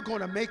because you're going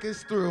to make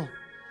us through.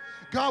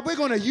 God, we're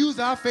going to use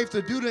our faith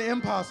to do the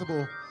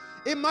impossible.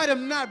 It might have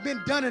not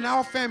been done in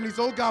our families,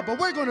 oh God, but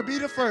we're going to be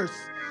the first.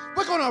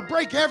 We're going to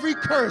break every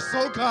curse,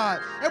 oh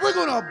God, and we're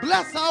going to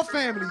bless our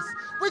families.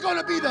 We're going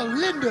to be the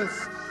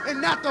lenders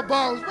and not the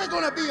borrowers. We're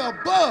going to be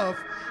above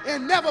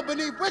and never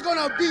beneath. We're going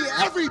to be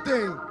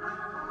everything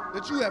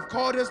that you have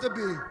called us to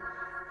be.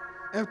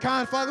 And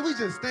kind Father, we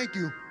just thank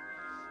you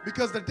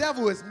because the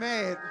devil is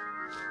mad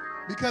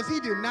because he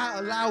did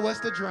not allow us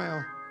to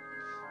drown.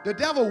 The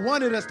devil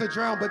wanted us to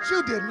drown, but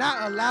you did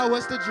not allow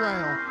us to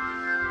drown.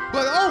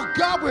 But oh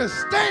God, we're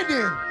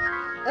standing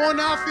on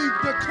our feet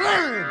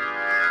declaring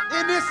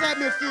in this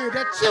atmosphere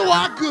that you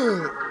are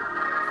good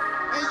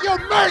and your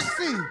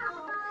mercy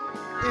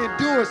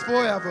endures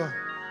forever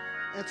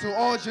and to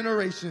all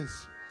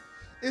generations.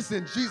 It's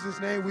in Jesus'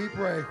 name we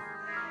pray.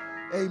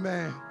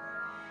 Amen.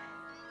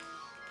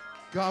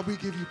 God, we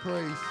give you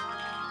praise.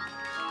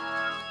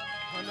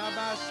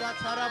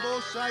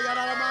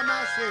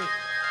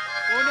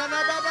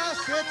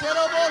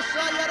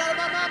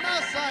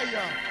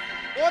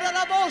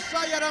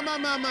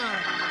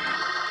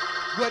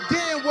 What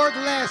didn't work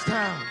last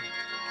time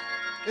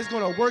is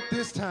going to work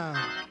this time.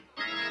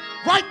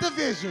 Write the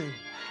vision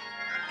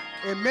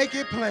and make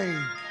it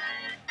plain.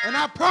 And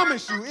I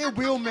promise you, it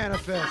will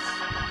manifest.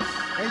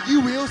 And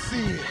you will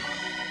see it.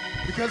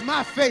 Because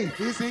my faith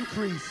is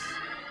increased.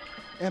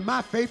 And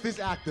my faith is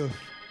active.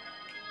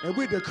 And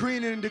we're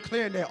decreeing and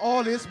declaring that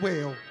all is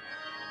well.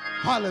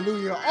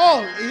 Hallelujah.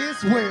 All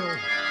is well.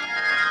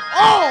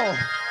 All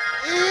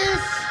is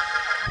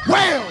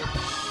well.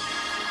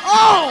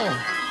 All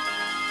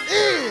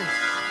is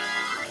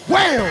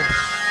well.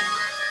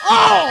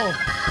 All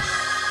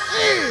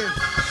is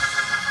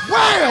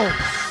well.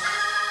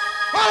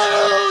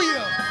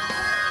 Hallelujah.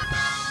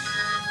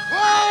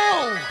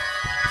 Oh.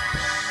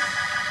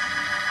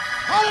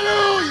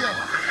 Hallelujah.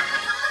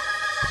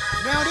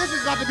 Now this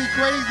is about to be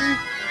crazy,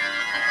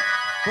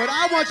 but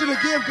I want you to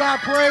give God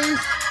praise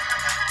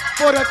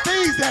for the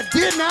things that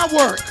did not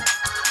work,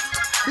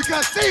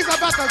 because things are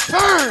about to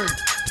turn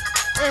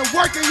and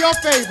work in your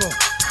favor.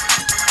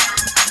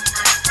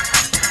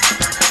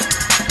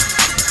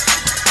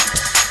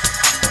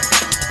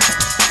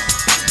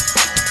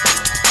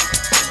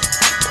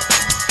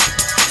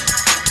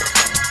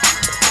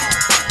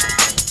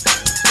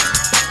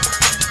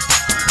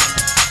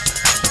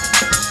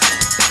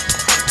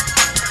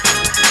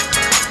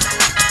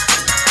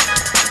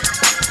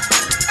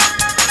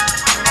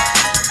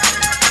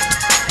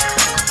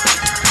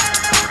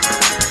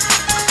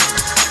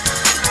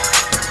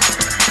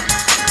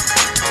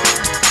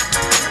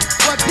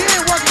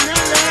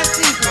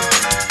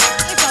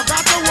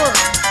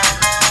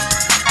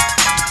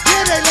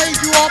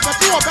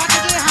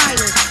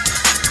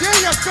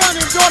 Son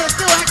and daughter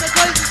still acting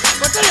crazy,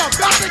 but they are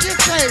about to get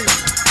saved.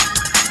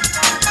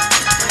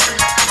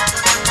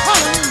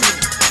 Hallelujah.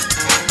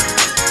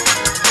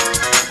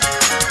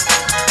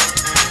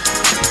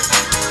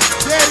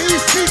 Yeah,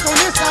 these seats on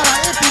this side are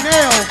empty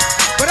now,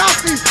 but I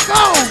see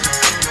stones.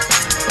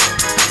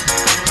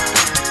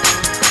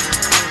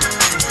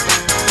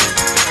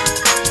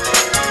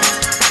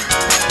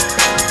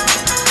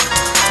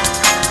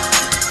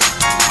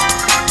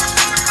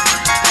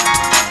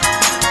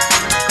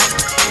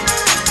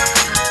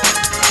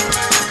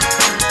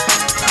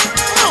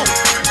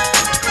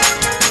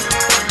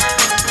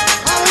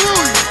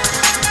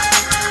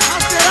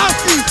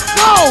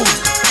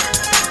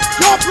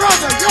 Your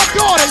brother, your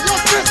daughter, your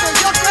sister,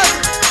 your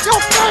cousin, your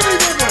family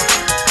member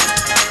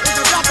is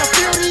about to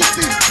fill these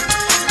seats.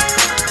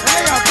 And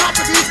they are about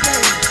to be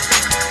saved.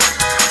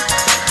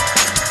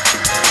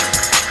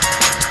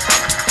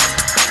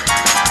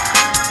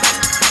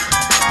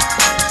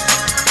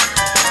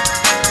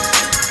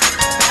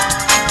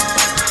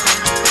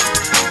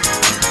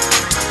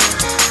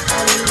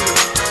 Hallelujah.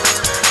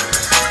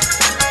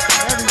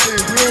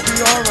 Everything will be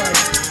all right.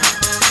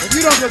 If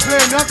you don't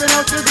declare nothing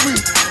else this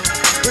week,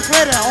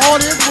 declare that all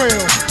is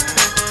well.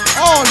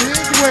 All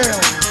is well.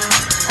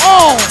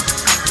 All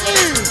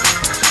is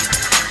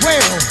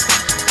well.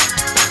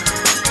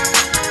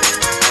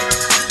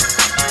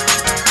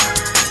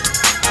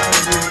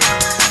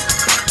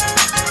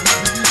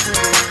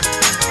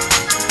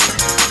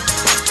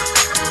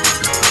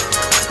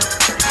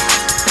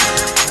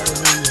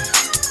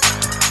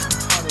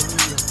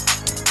 Hallelujah.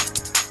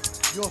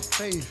 Your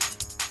faith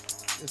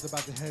is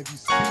about to have you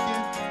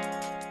speaking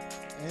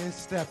and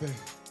stepping.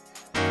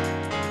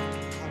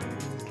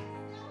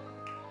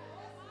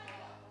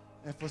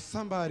 And for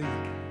somebody,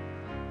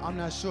 I'm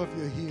not sure if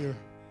you're here,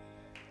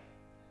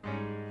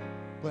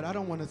 but I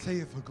don't want to take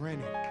it for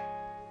granted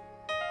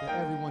that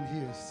everyone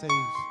here is saved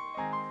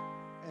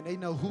and they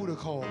know who to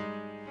call.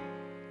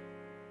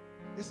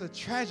 It's a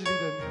tragedy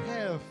to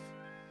have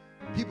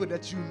people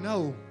that you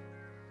know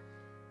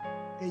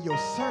in your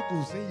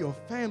circles, in your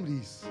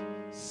families,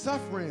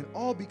 suffering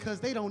all because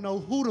they don't know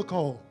who to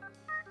call.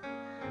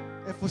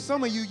 And for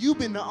some of you, you've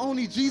been the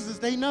only Jesus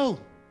they know.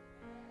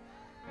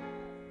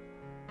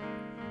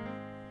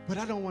 But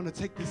I don't want to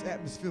take this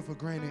atmosphere for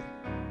granted.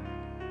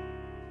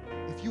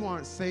 If you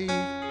aren't saved,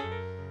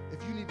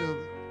 if you need to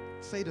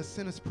say the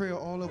sinner's prayer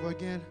all over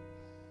again,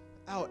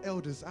 our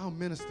elders, our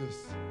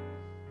ministers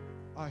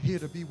are here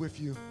to be with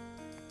you.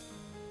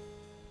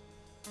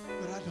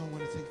 But I don't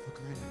want to take for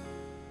granted.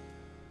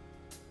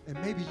 And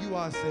maybe you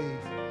are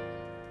saved,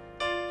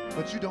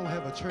 but you don't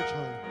have a church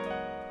home.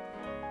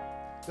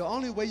 The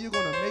only way you're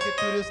going to make it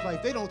through this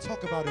life, they don't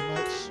talk about it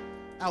much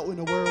out in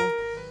the world,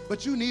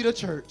 but you need a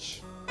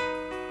church.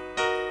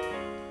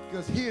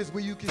 Because here's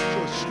where you get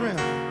your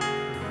strength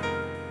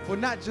for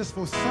not just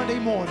for Sunday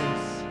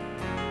mornings,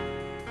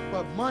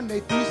 but Monday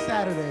through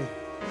Saturday.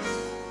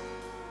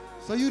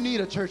 So you need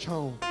a church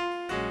home.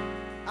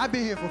 I've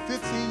been here for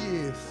 15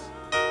 years,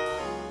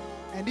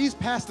 and these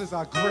pastors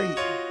are great.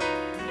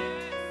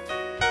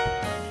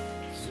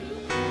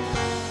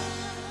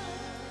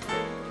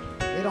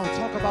 They don't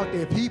talk about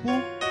their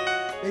people.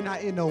 They're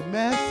not in no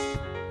mess.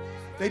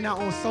 They're not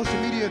on social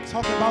media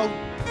talking about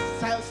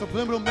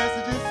subliminal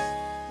messages.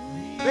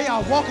 They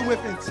are walking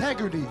with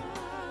integrity.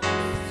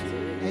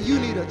 And you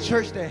need a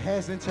church that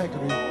has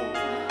integrity.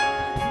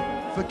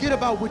 Forget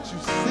about what you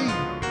see.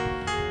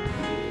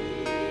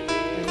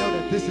 And know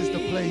that this is the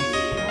place.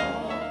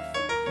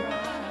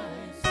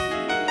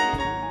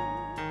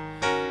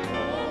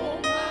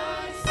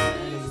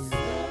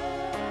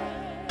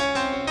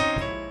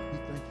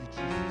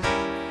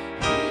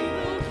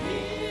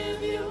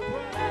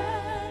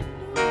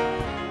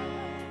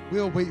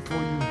 We'll wait for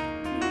you.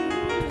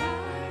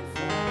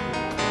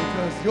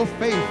 Because your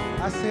faith,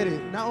 I said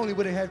it, not only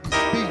would it have you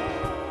speak,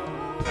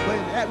 but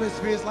in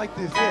atmospheres like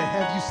this, it'll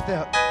have you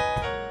step.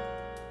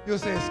 You'll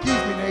say,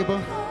 excuse me,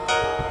 neighbor,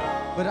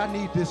 but I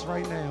need this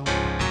right now.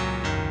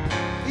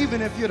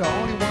 Even if you're the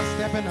only one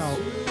stepping out.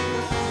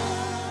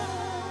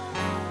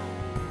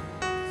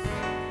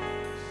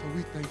 So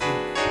we thank you.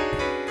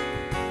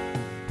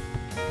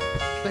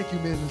 Thank you,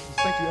 ministers.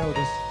 Thank you,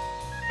 elders.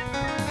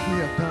 We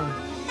have done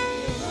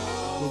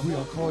what we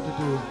are called to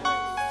do.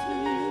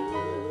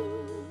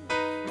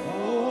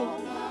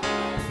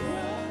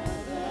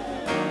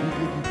 We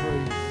give you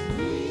praise.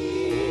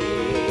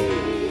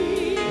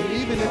 And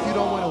even if you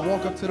don't want to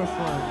walk up to the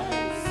front,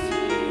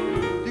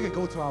 you can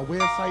go to our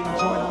website and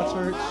join our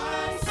church.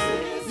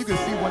 You can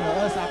see one of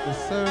us after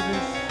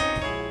service.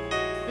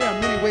 There are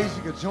many ways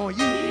you can join.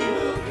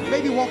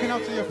 Maybe walking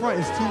out to your front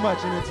is too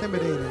much and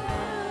intimidating.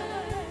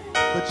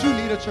 But you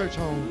need a church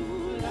home.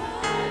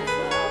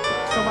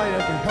 Somebody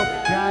that can help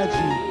guide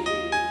you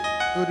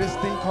through this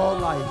thing called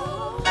life.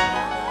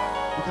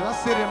 Because I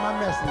said in my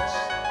message,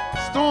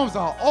 storms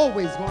are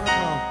always going to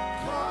come.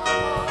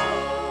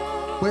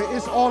 But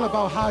it's all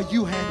about how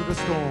you handle the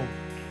storm.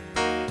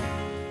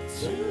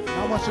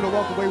 I want you to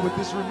walk away with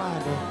this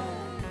reminder.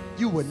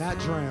 You will not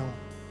drown.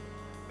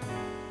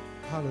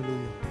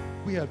 Hallelujah.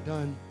 We have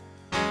done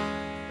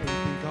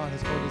everything God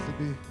has called us to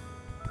be.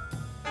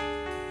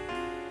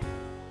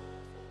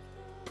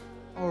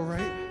 All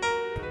right.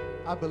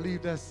 I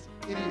believe that's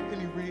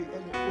any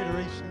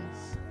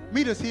reiterations.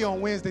 Meet us here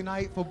on Wednesday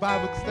night for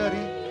Bible study.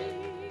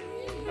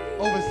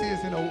 Oversee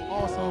us in an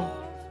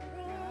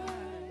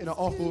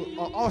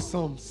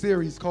awesome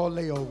series called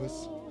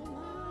Layovers.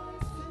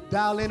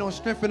 Dial in on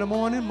Strength in the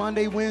Morning,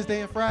 Monday,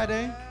 Wednesday, and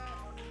Friday.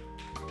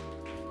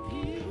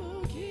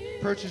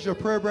 Purchase your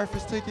prayer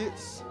breakfast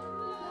tickets.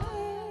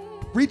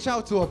 Reach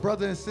out to a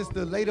brother and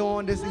sister later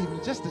on this evening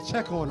just to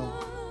check on them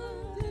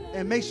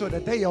and make sure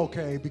that they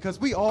okay, because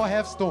we all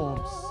have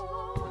storms.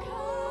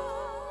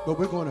 But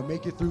we're going to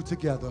make it through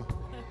together.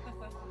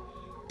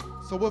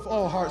 So with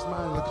all hearts,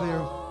 minds are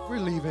clear,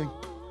 we're leaving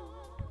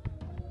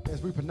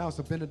as we pronounce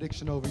a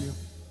benediction over you.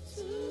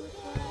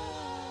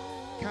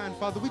 Kind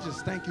Father, we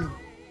just thank you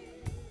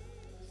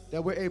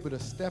that we're able to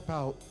step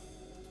out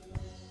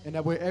and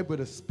that we're able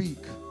to speak.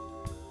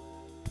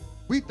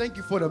 We thank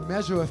you for the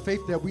measure of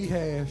faith that we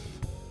have,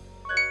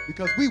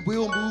 because we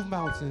will move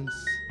mountains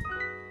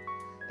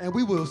and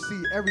we will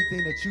see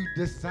everything that you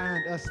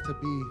designed us to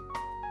be.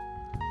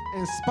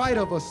 In spite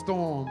of a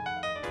storm,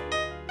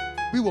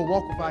 we will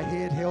walk with our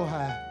head held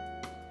high.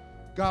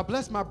 God,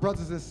 bless my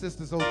brothers and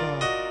sisters, oh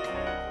God.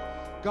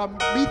 God,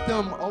 meet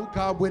them, oh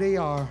God, where they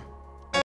are.